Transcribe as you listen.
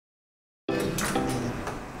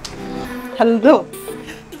Hello!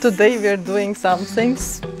 Today we are doing something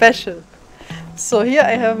special. So here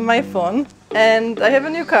I have my phone and I have a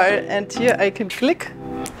new car, and here I can click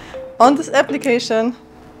on this application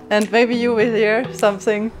and maybe you will hear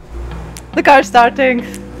something. The car starting.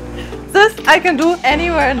 This I can do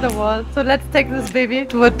anywhere in the world. So let's take this baby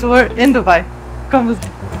to a tour in Dubai. Come with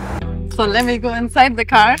me. So let me go inside the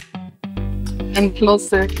car and close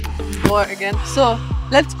the door again. So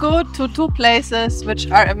let's go to two places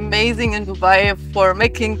which are amazing in Dubai for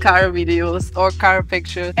making car videos or car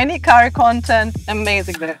pictures. Any car content,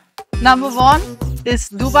 amazing there. Number one is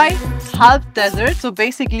Dubai half desert. So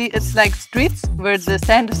basically it's like streets where the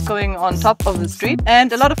sand is going on top of the street,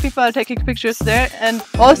 and a lot of people are taking pictures there. And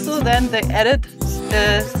also then they added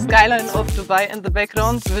the skyline of Dubai in the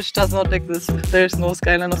background, which does not exist. There's no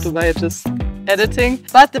skyline of Dubai, just editing.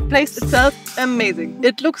 But the place itself, amazing.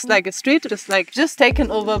 It looks like a street, just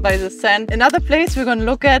taken over by the sand. Another place we're gonna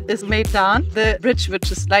look at is Meydan, the bridge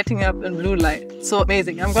which is lighting up in blue light. So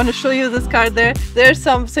amazing. I'm gonna show you this car there. There's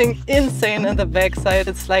something insane in the backside.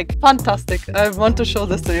 It's like fantastic. I want to show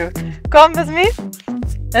this to you. Come with me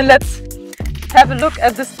and let's have a look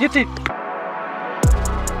at this beauty.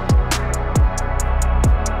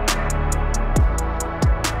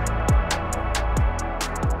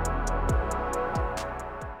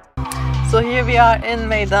 So here we are in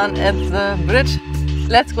Meydan at the bridge.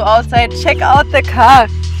 Let's go outside, check out the car.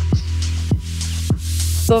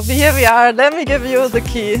 So here we are, let me give you the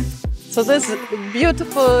key. So this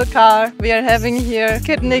beautiful car we are having here,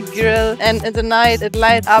 kidney grille, and in the night it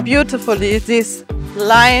lights up beautifully. These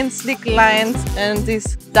lines, sleek lines, and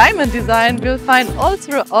this diamond design we'll find all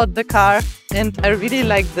throughout the car, and I really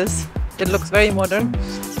like this. It looks very modern.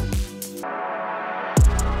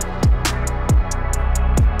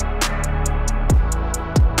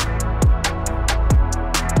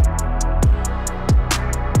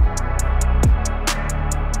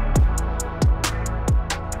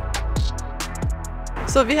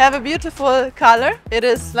 So we have a beautiful color. It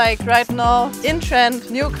is like right now in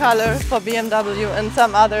trend, new color for BMW and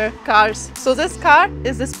some other cars. So this car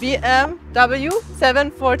is this BMW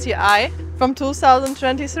 740i from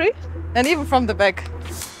 2023, and even from the back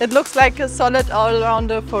it looks like a solid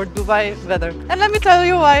all-rounder for Dubai weather. And let me tell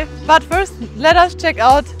you why. But first let us check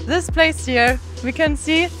out this place here. We can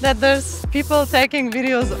see that there's people taking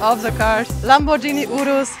videos of the cars. Lamborghini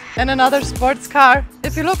Urus and another sports car.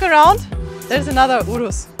 If you look around, there's another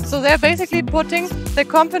Urus. So they're basically putting the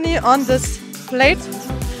company on this plate.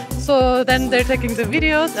 So then they're taking the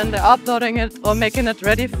videos and they're uploading it or making it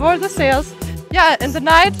ready for the sales. Yeah, in the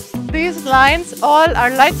night, these lines all are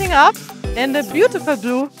lighting up in a beautiful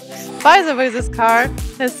blue. By the way, this car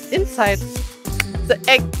has inside the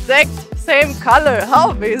exact same color. How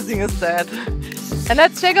amazing is that? And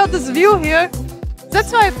let's check out this view here.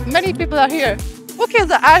 That's why many people are here. Okay,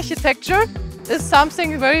 the architecture is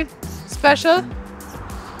something very special,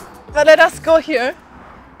 but let us go here.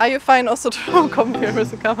 Are you fine also to come here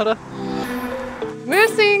with the camera? We're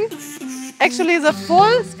seeing actually the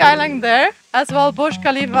full skyline there, as well Burj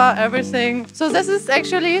Khalifa, everything. So this is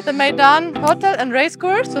actually the Meydan Hotel and Race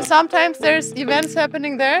Course. So sometimes there's events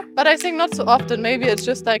happening there, but I think not so often. Maybe it's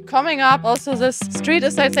just like coming up. Also this street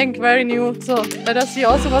is, I think, very new. So let us see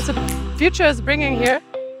also what the future is bringing here.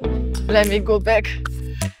 Let me go back.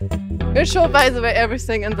 We'll show, by the way,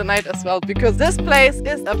 everything in the night as well, because this place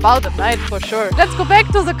is about the night for sure. Let's go back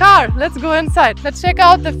to the car. Let's go inside. Let's check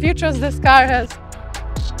out the features this car has.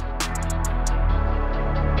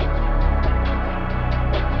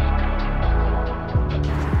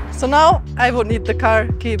 So now I would need the car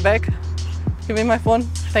key back. Give me my phone.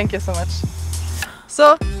 Thank you so much.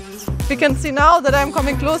 So we can see now that I'm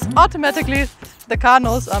coming close. Automatically the car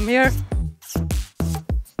knows I'm here.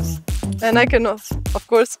 And I can, of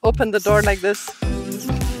course, open the door like this.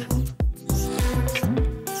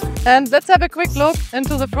 And let's have a quick look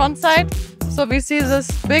into the front side. So we see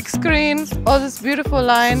this big screen, all this beautiful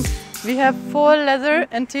lines. We have full leather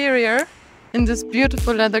interior in this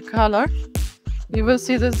beautiful leather color. You will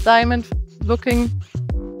see this diamond looking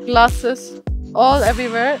glasses all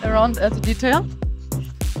everywhere around as a detail.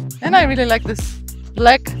 And I really like this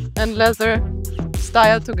black and leather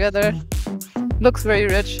style together. Looks very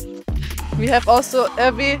rich. We have also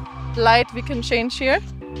every light we can change here.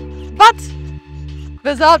 But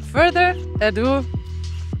without further ado,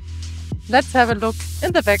 let's have a look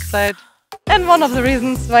in the backside. And one of the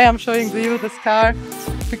reasons why I'm showing you this car,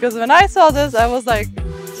 because when I saw this, I was like,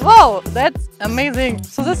 wow, that's amazing.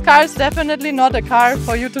 So this car is definitely not a car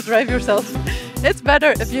for you to drive yourself. It's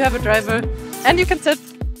better if you have a driver, and you can sit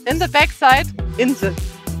in the backside, in the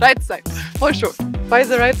right side, for sure. By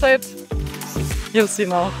the right side, you'll see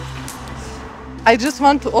now. I just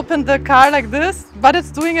want to open the car like this, but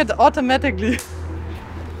it's doing it automatically.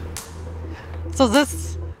 So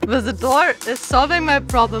this with the door is solving my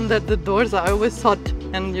problem that the doors are always hot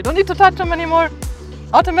and you don't need to touch them anymore.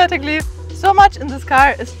 Automatically. So much in this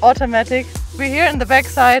car is automatic. We're here in the back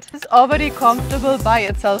side. It's already comfortable by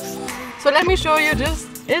itself. So let me show you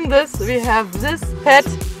just in this. We have this pad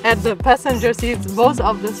at the passenger seats, both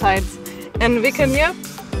of the sides. And we can here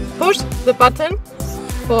push the button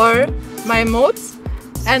for my modes.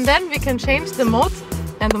 And then we can change the mode.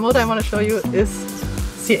 And the mode I want to show you is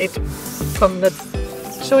C8. Come,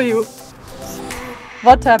 let's show you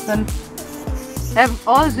what happened. And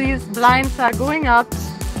all these blinds are going up.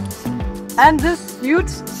 And this huge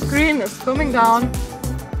screen is coming down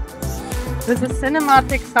with the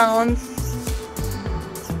cinematic sounds.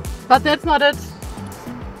 But that's not it.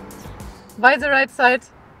 Why the right side?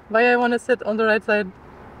 Why I want to sit on the right side?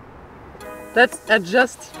 Let's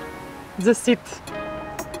adjust the seat.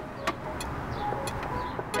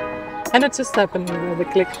 And it just happened with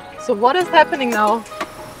a click. So what is happening now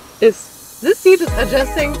is this seat is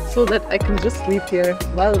adjusting so that I can just sleep here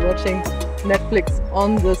while watching Netflix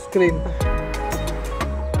on the screen.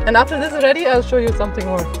 And after this is ready, I'll show you something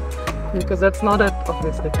more. Because that's not it,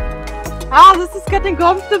 obviously. Ah, this is getting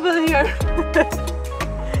comfortable here.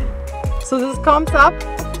 So this comes up.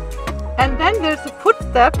 And then there's a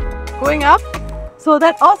footstep going up. So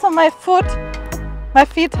that also my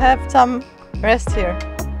feet have some rest here.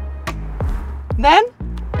 Then,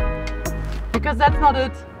 because that's not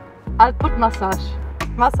it, I'll put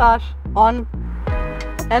massage on.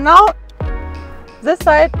 And now this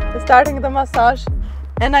side is starting the massage.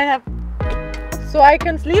 And I have, so I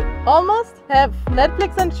can sleep almost, have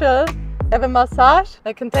Netflix and chill, have a massage.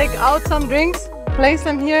 I can take out some drinks, place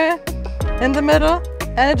them here in the middle,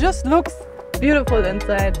 and it just looks beautiful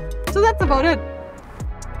inside. So that's about it.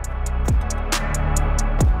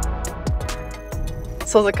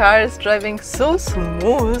 So the car is driving so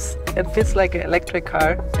smooth, it feels like an electric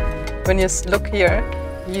car. When you look here,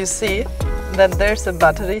 you see that there's a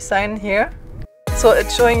battery sign here. So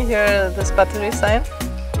it's showing here this battery sign.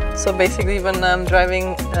 So basically when I'm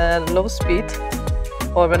driving low speed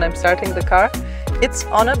or when I'm starting the car, it's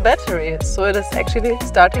on a battery. So it is actually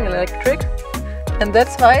starting electric. And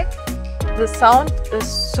that's why the sound is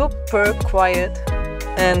super quiet.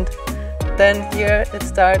 And then here it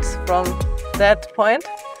starts from that point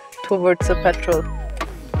towards the petrol.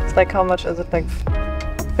 It's like, how much is it? Like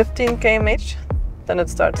 15 km/h? Then it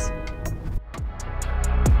starts.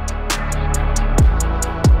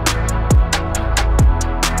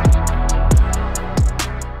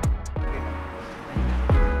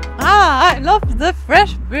 I love the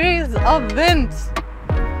fresh breeze of wind.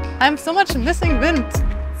 I'm so much missing wind.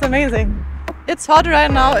 It's amazing. It's hot right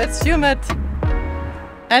now, it's humid.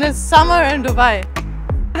 And it's summer in Dubai.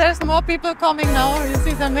 There's more people coming now. You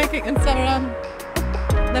see they're making Instagram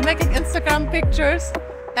pictures.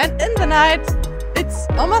 And in the night, it's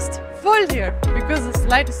almost full here because this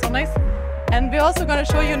light is so nice. And we're also going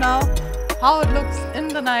to show you now how it looks in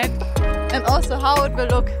the night and also how it will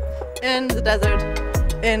look in the desert,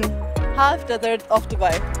 in half desert of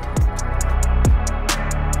Dubai.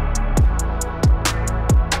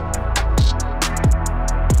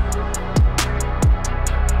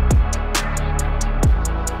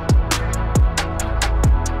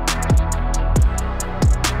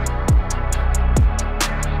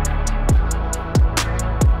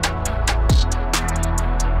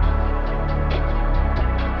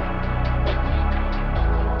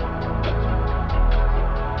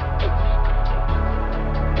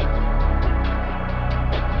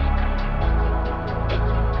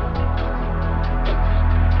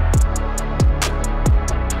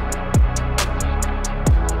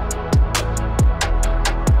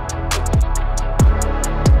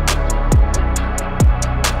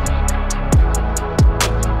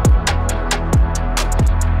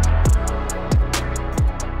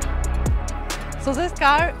 So this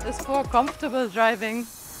car is for comfortable driving.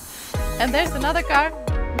 And there's another car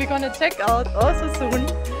we're gonna check out also soon,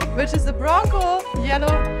 which is the Bronco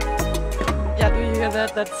yellow. Yeah, do you hear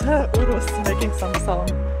that? That's Urus making some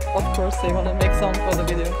sound. Of course they wanna make sound for the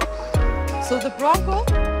video. So the Bronco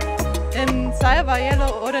in silver,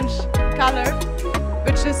 yellow, orange color,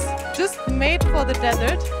 which is just made for the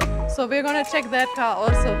desert. So we're gonna check that car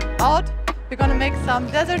also out. We're gonna make some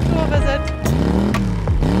desert tour visit.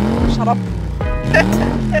 Shut up.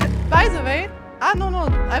 By the way, no,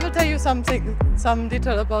 I will tell you some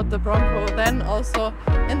detail about the Bronco then also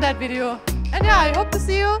in that video. And yeah, I hope to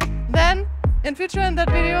see you then in future in that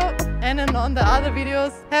video and on the other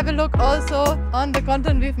videos. Have a look also on the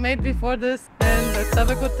content we've made before this and let's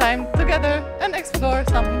have a good time together and explore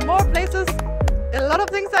some more places. A lot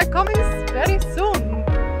of things are coming very soon.